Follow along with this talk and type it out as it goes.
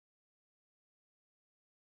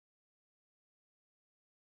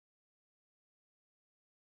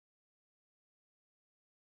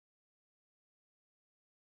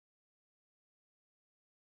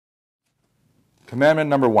Commandment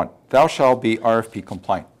number 1, thou shalt be RFP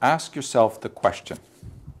compliant. Ask yourself the question,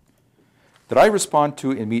 did I respond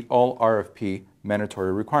to and meet all RFP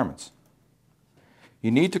mandatory requirements?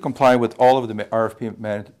 You need to comply with all of the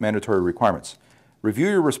RFP mandatory requirements. Review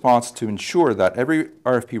your response to ensure that every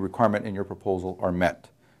RFP requirement in your proposal are met.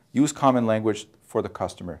 Use common language for the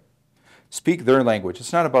customer. Speak their language.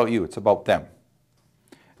 It's not about you, it's about them.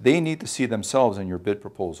 They need to see themselves in your bid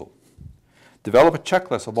proposal. Develop a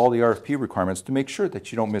checklist of all the RFP requirements to make sure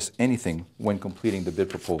that you don't miss anything when completing the bid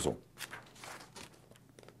proposal.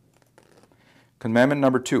 Commandment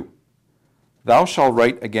number 2, thou shalt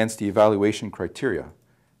write against the evaluation criteria.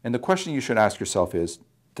 And the question you should ask yourself is,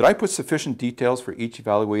 did I put sufficient details for each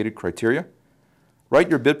evaluated criteria?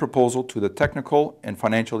 Write your bid proposal to the technical and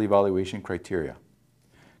financial evaluation criteria.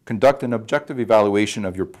 Conduct an objective evaluation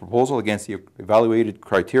of your proposal against the evaluated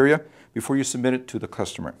criteria before you submit it to the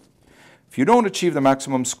customer. If you don't achieve the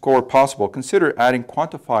maximum score possible, consider adding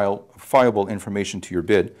quantifiable information to your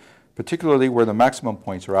bid, particularly where the maximum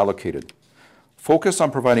points are allocated. Focus on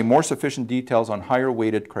providing more sufficient details on higher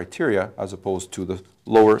weighted criteria as opposed to the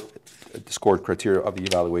lower scored criteria of the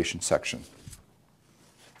evaluation section.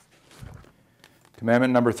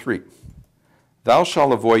 Commandment number 3, thou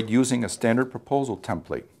shalt avoid using a standard proposal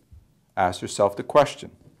template. Ask yourself the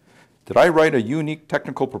question, did I write a unique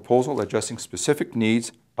technical proposal addressing specific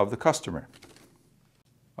needs of the customer?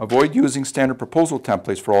 Avoid using standard proposal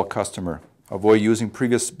templates for all customers. Avoid using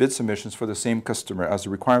previous bid submissions for the same customer as the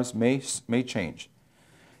requirements may change.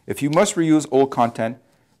 If you must reuse old content,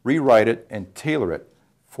 rewrite it and tailor it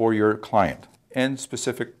for your client and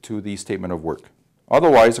specific to the statement of work.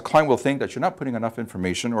 Otherwise, the client will think that you're not putting enough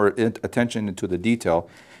information or attention into the detail,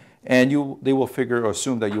 and they will figure or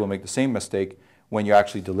assume that you will make the same mistake when you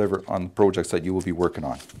actually deliver on projects that you will be working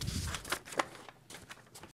on.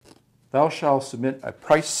 Thou shalt submit a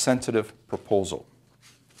price-sensitive proposal.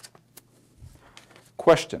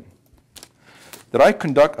 Question, did I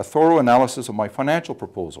conduct a thorough analysis of my financial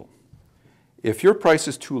proposal? If your price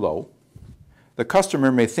is too low, the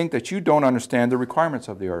customer may think that you don't understand the requirements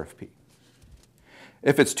of the RFP.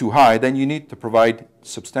 If it's too high, then you need to provide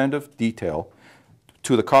substantive detail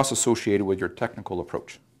to the costs associated with your technical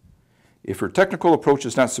approach. If your technical approach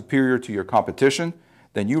is not superior to your competition,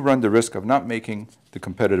 then you run the risk of not making the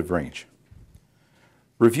competitive range.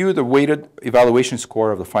 Review the weighted evaluation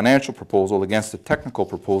score of the financial proposal against the technical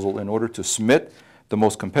proposal in order to submit the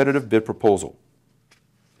most competitive bid proposal.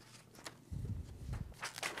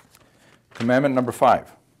 Commandment number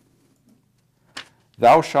 5,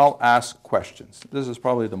 thou shalt ask questions. This is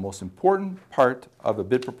probably the most important part of a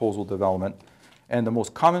bid proposal development and the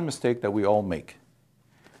most common mistake that we all make.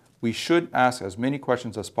 We should ask as many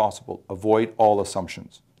questions as possible. Avoid all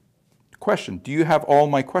assumptions. Question, do you have all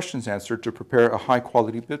my questions answered to prepare a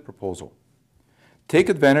high-quality bid proposal? Take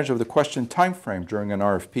advantage of the question time frame during an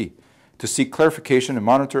RFP to seek clarification and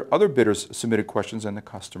monitor other bidders' submitted questions and the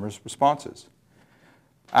customer's responses.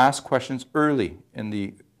 Ask questions early in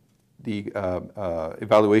the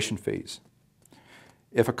evaluation phase.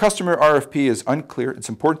 If a customer RFP is unclear, it's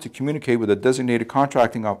important to communicate with a designated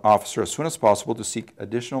contracting officer as soon as possible to seek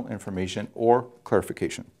additional information or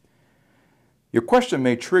clarification. Your question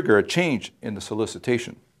may trigger a change in the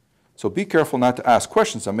solicitation, so be careful not to ask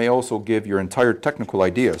questions that may also give your entire technical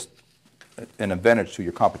ideas an advantage to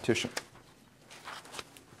your competition.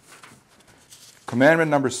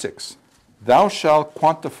 Commandment number 6, thou shalt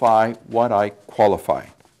quantify what I qualify.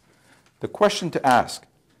 The question to ask,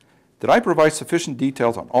 did I provide sufficient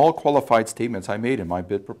details on all qualified statements I made in my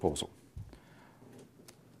bid proposal?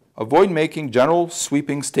 Avoid making general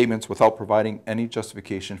sweeping statements without providing any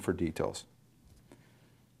justification for details.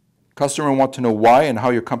 Customers want to know why and how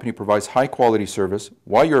your company provides high-quality service,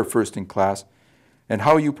 why you're first in class, and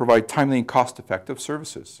how you provide timely and cost-effective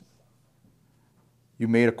services. You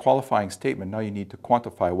made a qualifying statement, now you need to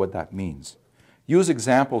quantify what that means. Use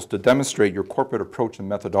examples to demonstrate your corporate approach and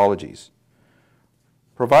methodologies.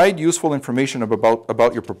 Provide useful information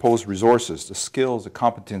about your proposed resources, the skills, the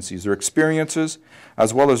competencies, their experiences,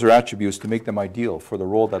 as well as their attributes to make them ideal for the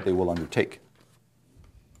role that they will undertake.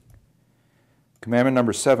 Commandment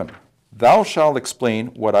number 7, thou shalt explain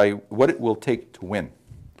what it will take to win.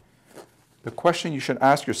 The question you should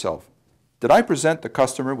ask yourself, did I present the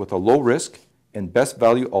customer with a low risk and best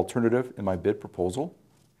value alternative in my bid proposal?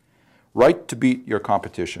 Write to beat your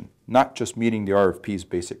competition, not just meeting the RFP's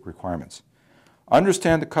basic requirements.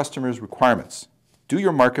 Understand the customer's requirements. Do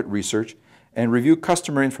your market research and review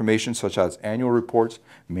customer information such as annual reports,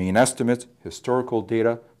 main estimates, historical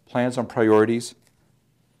data, plans on priorities.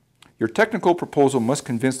 Your technical proposal must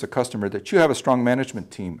convince the customer that you have a strong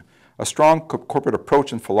management team, a strong corporate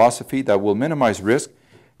approach and philosophy that will minimize risk,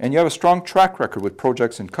 and you have a strong track record with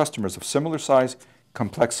projects and customers of similar size,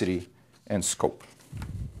 complexity, and scope.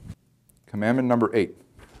 Commandment number 8.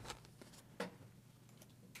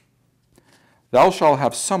 Thou shalt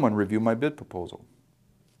have someone review my bid proposal.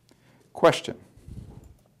 Question.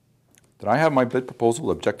 Did I have my bid proposal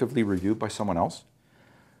objectively reviewed by someone else?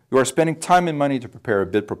 You are spending time and money to prepare a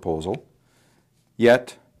bid proposal,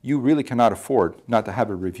 yet you really cannot afford not to have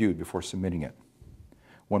it reviewed before submitting it.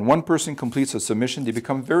 When one person completes a submission, they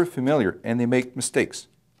become very familiar and they make mistakes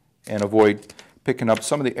and avoid picking up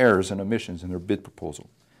some of the errors and omissions in their bid proposal.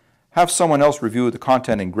 Have someone else review the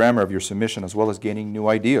content and grammar of your submission as well as gaining new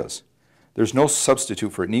ideas. There's no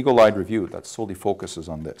substitute for an eagle-eyed review that solely focuses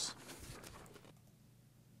on this.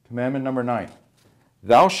 Commandment number 9.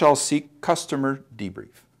 Thou shalt seek customer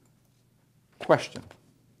debrief. Question.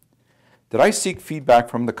 Did I seek feedback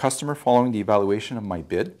from the customer following the evaluation of my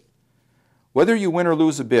bid? Whether you win or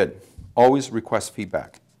lose a bid, always request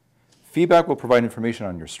feedback. Feedback will provide information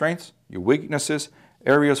on your strengths, your weaknesses,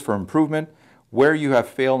 areas for improvement, where you have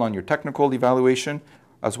failed on your technical evaluation,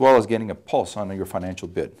 as well as getting a pulse on your financial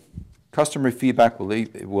bid. Customer feedback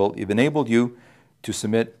will enable you to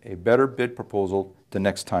submit a better bid proposal the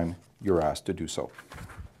next time you're asked to do so.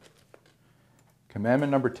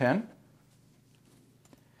 Commandment number 10.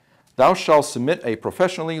 Thou shalt submit a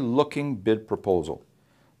professionally looking bid proposal.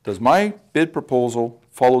 Does my bid proposal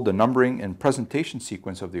follow the numbering and presentation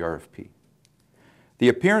sequence of the RFP? The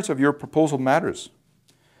appearance of your proposal matters.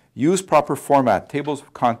 Use proper format, tables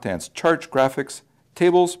of contents, charts, graphics,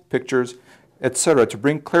 tables, pictures, etc. to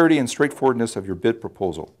bring clarity and straightforwardness of your bid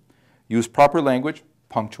proposal. Use proper language,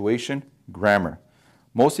 punctuation, grammar.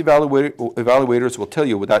 Most evaluators will tell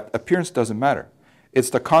you that appearance doesn't matter. It's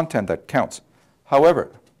the content that counts.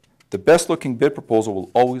 However, the best looking bid proposal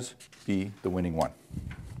will always be the winning one.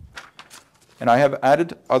 And I have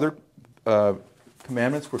added other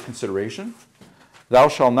commandments for consideration. Thou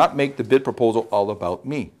shalt not make the bid proposal all about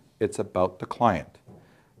me. It's about the client.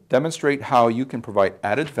 Demonstrate how you can provide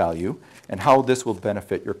added value and how this will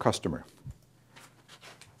benefit your customer.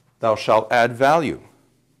 Thou shalt add value.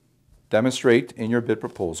 Demonstrate in your bid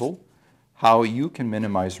proposal how you can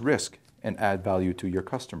minimize risk and add value to your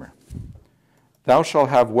customer. Thou shalt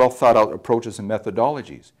have well thought out approaches and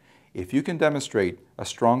methodologies. If you can demonstrate a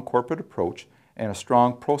strong corporate approach and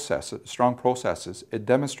strong processes, it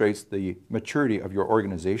demonstrates the maturity of your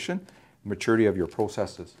organization, maturity of your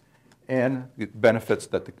processes, and the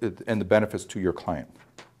benefits to your client.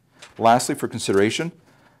 Lastly, for consideration,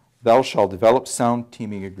 thou shalt develop sound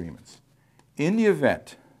teaming agreements. In the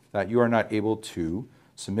event that you are not able to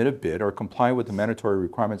submit a bid or comply with the mandatory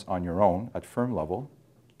requirements on your own at firm level,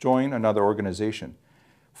 join another organization.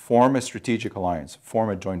 Form a strategic alliance, form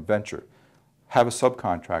a joint venture, have a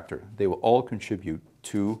subcontractor. They will all contribute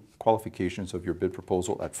to qualifications of your bid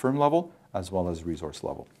proposal at firm level as well as resource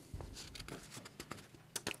level.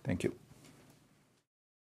 Thank you.